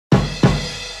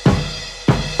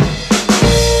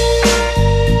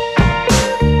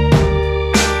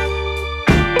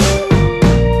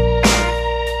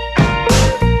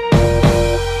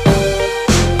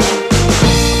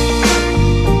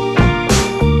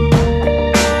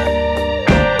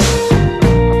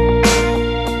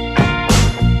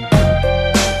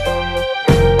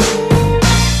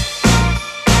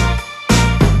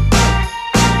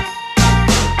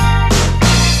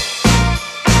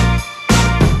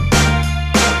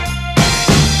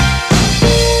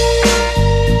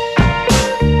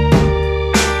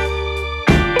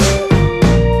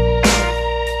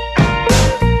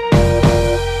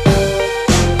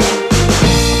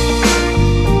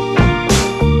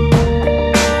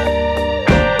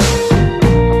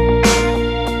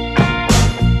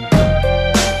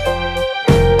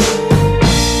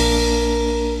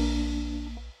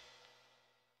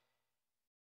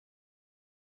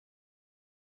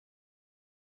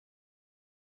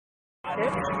Come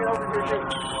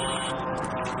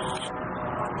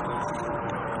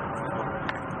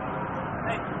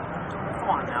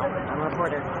on now. I'm a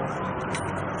reporter.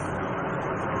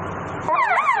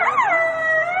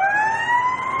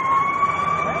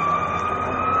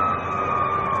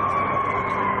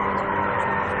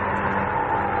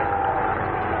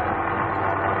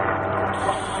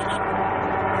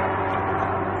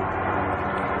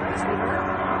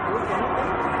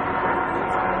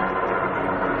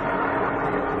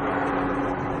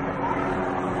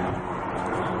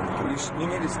 You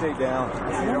need to stay down.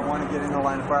 You don't want to get in the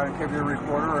line of fire. I don't care if you're a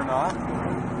reporter or not.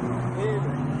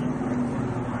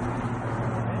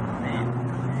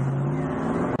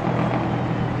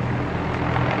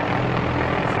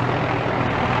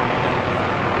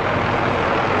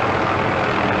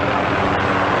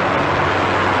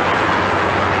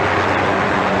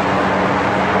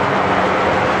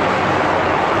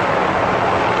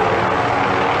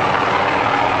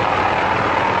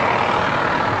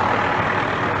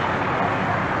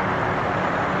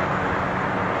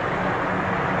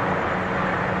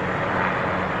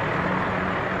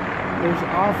 There's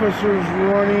officers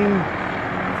running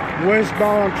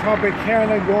westbound on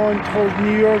Tropicana going towards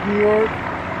New York,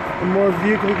 and more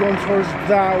vehicles going towards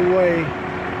that way.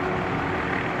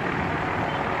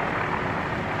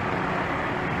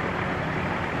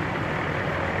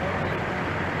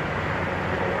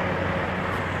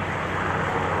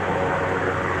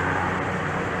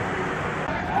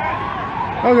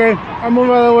 Okay, I'm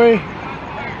moving out of the way.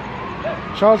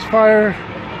 Shots fired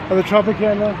at the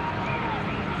Tropicana.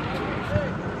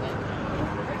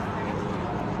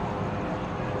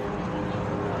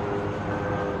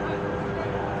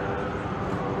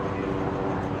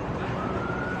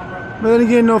 But then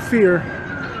again, no fear.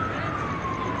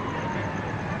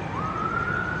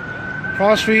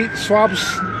 Cross Street, SWAT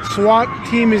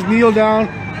team is kneeled down,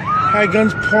 had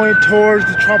guns pointed towards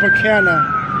the Tropicana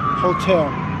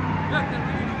Hotel.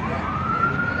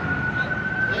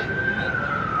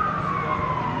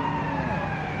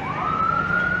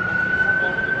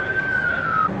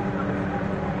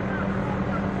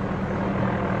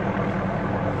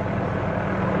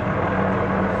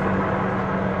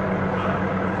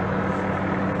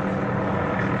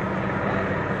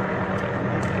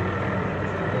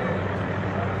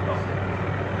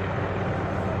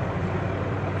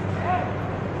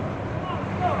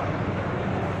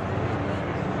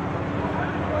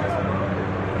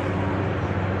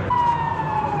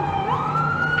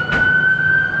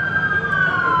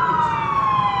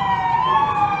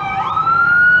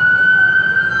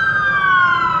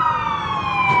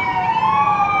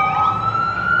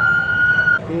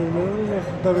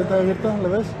 Está abierta, ¿la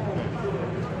ves?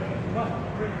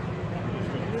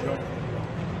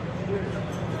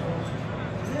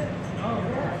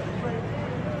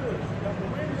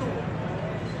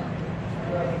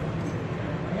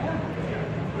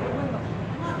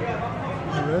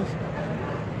 ¿La ves?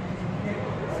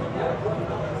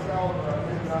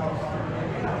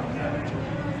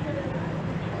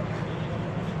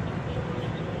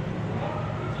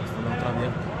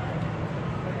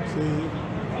 Sí.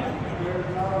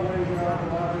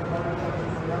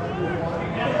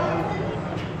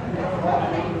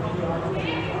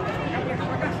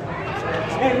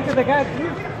 Hey, look at the guy.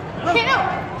 Hey, no.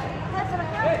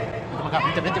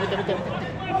 Vente, vente, vente, vente.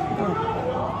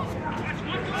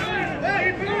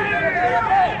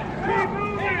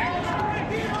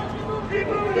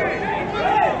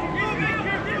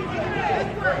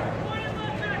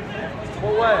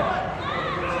 What way?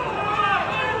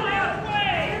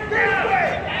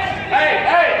 Hey,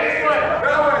 hey, this way.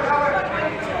 That way, that way.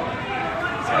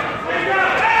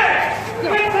 Hey,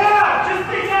 get down, just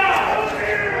get down.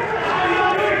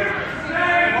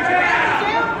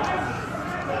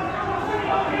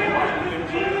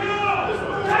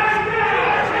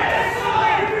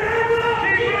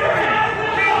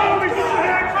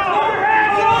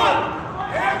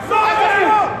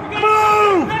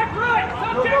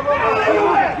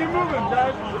 Keep moving,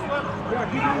 guys. Yeah,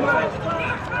 keep moving.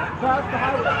 Past the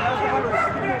highway.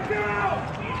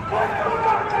 Past the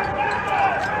highway.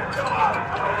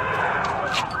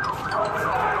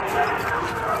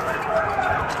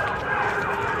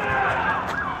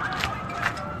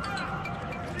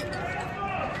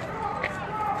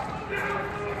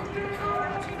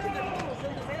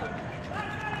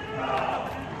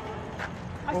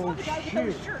 I saw the guy without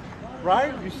his shirt.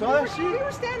 Right? You saw that shit? We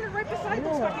were standing right beside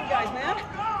those fucking guys, man.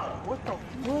 What the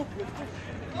fuck?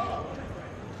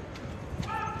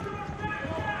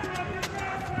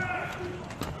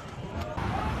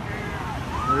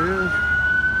 There he is.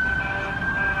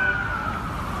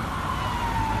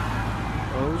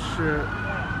 Oh shit.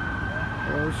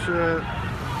 Oh shit.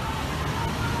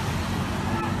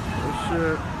 Oh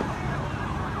shit.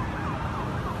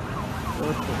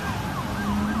 What the?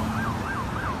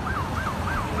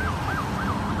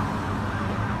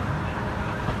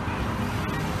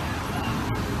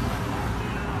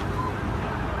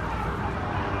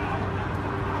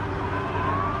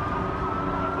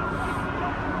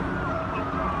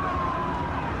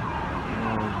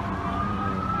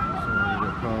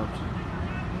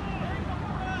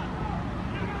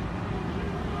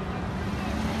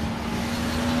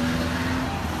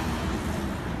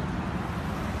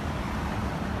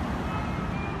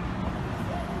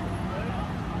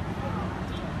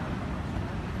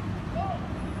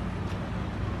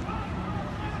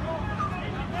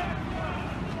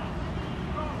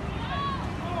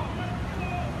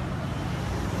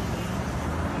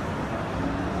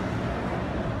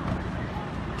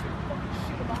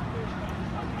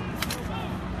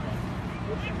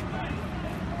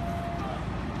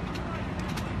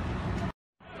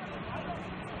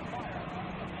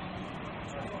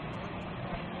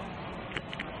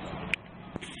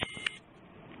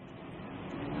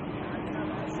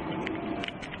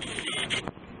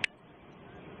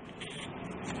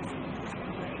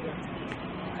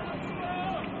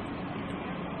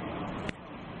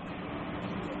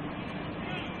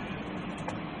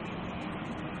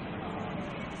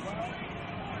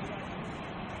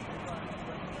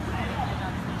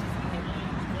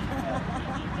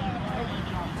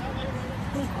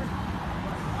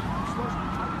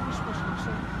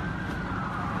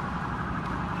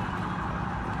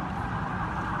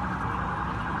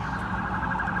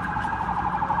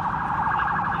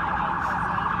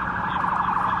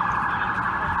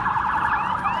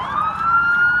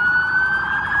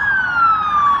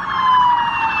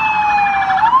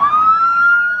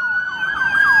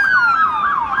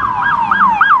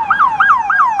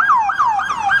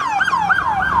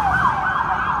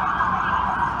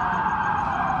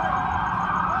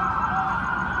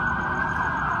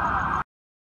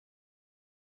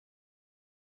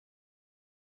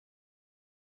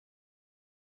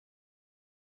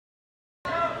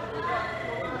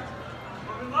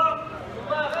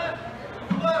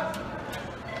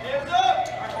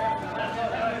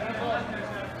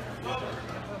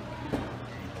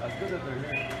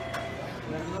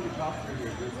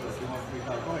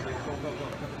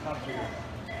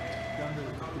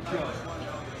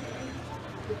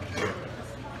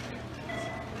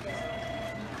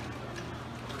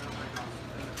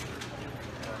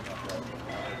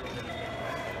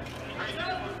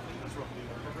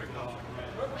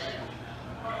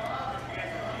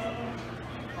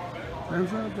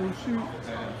 Hands up, don't shoot.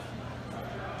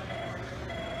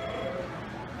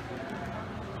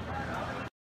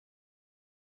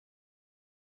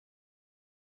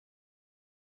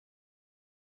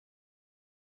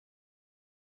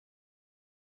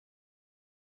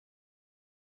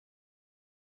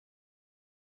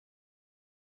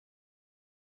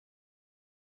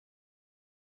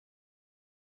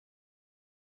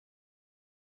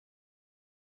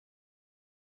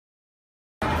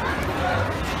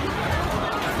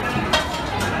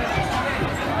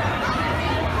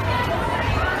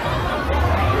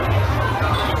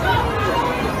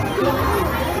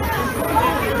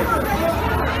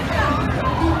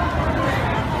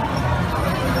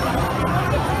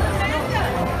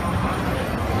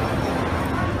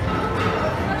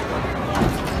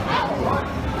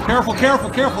 Careful, careful,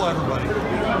 careful, everybody.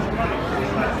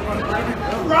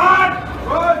 Run!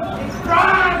 Run!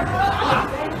 Run!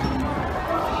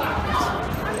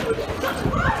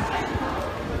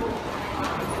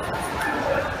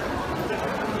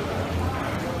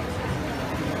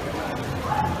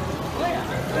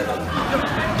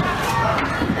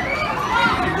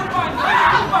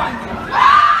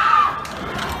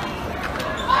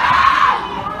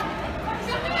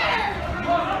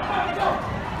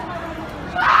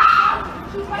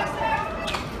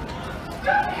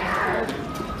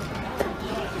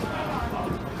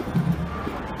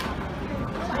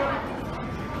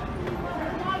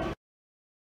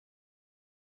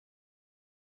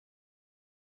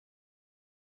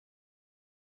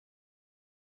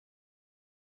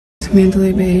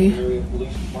 Mandalay Bay,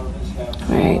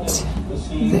 right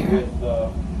there.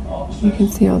 You can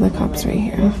see all the cops right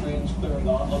here.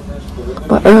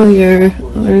 But earlier,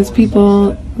 there's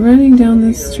people running down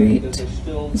this street.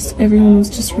 Everyone was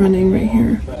just running right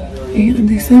here. And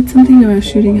they said something about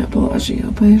shooting at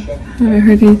Bellagio, but I haven't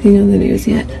heard anything on the news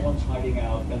yet.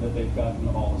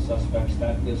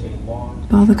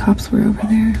 All the cops were over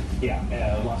there.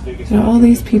 And all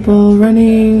these people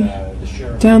running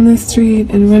down the street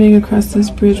and running across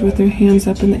this bridge with their hands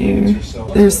up in the air.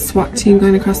 There's a SWAT team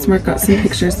going across the mark, got some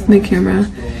pictures with my camera,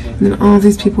 and then all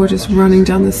these people are just running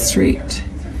down the street.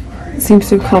 It seems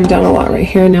to have calmed down a lot right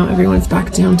here. Now everyone's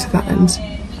back down to the end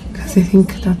because I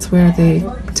think that's where they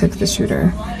took the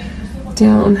shooter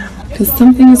down, because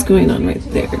something is going on right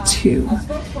there too.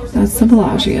 That's the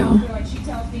Bellagio.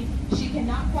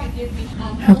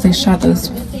 I hope they shot those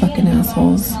fucking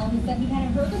assholes.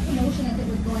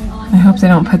 I hope they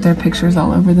don't put their pictures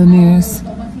all over the news.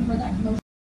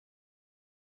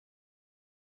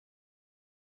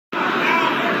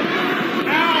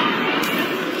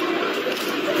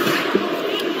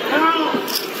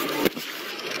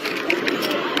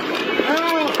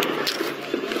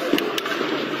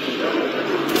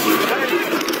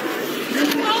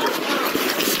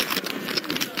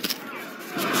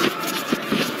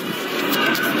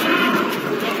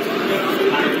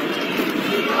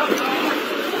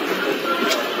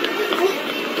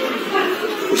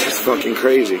 Fucking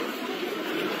crazy.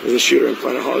 There's a shooter in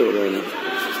Planet Hollywood right now.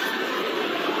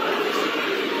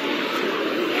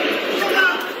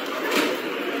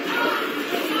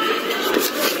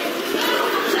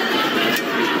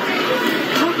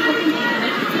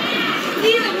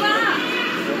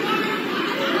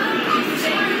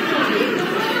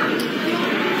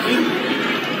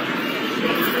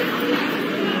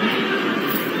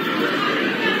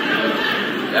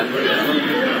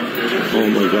 Oh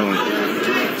my god.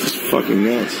 Fucking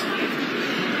nuts.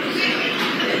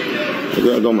 I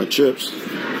grabbed all my chips.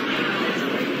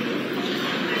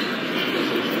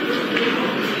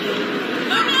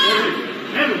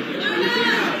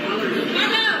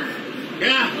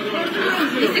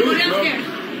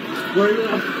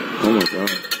 Oh my god.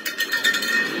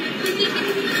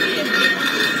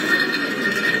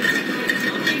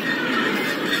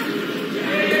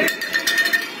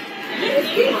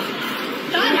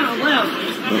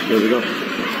 Oh, here we go.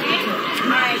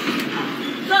 Alright.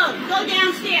 Go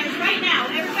downstairs right now.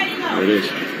 Everybody know. There it is.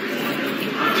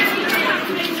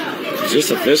 It's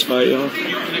just a fist fight, y'all. Where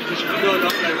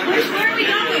are we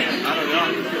going? I don't know.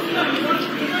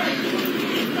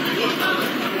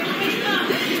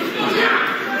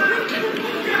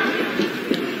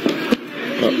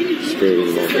 Oh, scared of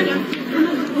the ball.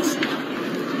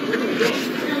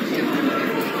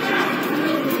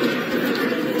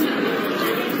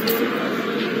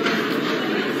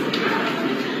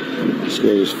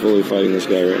 Scared is fully fighting this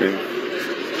guy right now.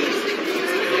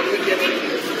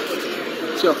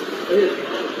 Let's go.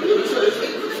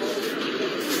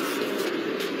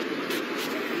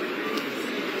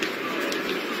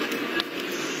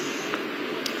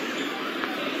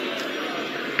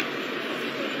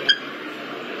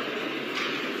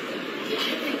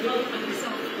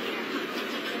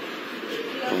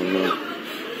 Oh no.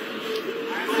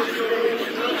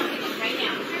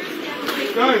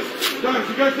 Guys,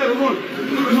 you guys gotta run.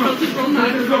 Come on.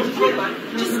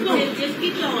 Just go. Just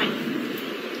keep going.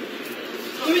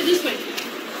 Over this way.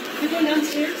 You're going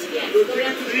downstairs? Yeah. You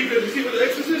see where the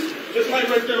exit is? Just hide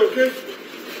right there, okay?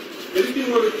 Anything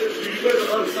where you guys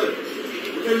are out of sight.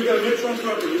 Okay, we gotta make sure I'm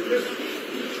properly, okay?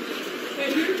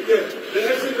 Right here? Yeah, the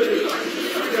exit is here.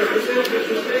 Yeah, just stay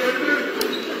right there.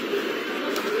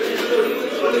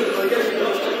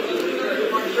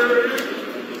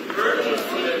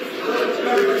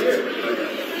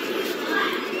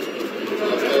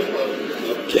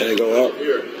 Can I go up?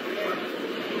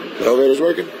 The elevator's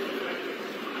working?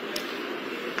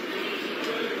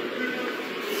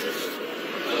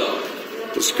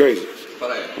 This is crazy.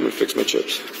 I'm gonna fix my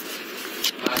chips.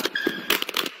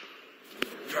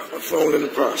 Drop my phone in the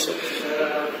process.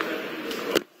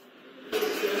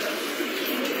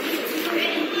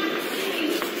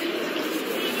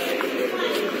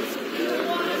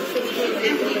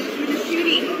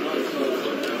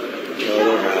 No, I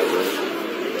don't have it.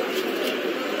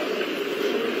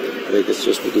 I think it's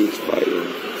just the dudes fighting.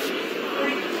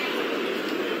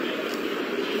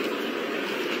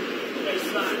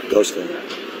 Ghosting.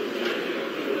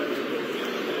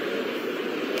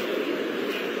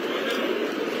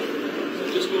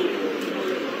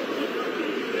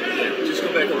 Just go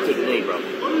back up to the road, bro.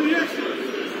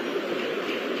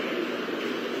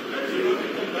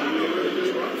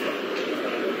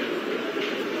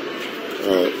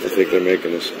 Alright, I think they're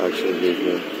making us actually move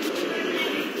now.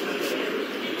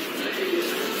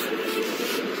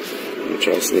 I'm gonna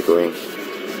try to sneak around.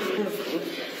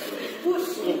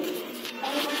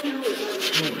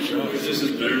 This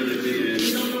is better than being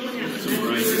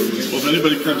well, if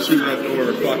anybody comes through that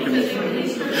door blocking me.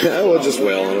 I will just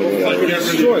wail on them. Like,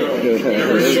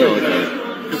 There's no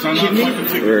Because I'm not fucking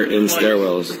taking. We're in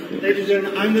stairwells. Ladies and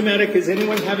gentlemen, I'm the medic. Is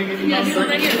anyone having any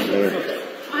non-threatening?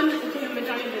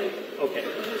 Okay.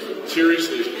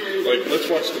 Seriously, like, let's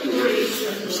watch the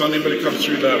commercial. If anybody comes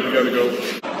through that, we gotta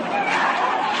go.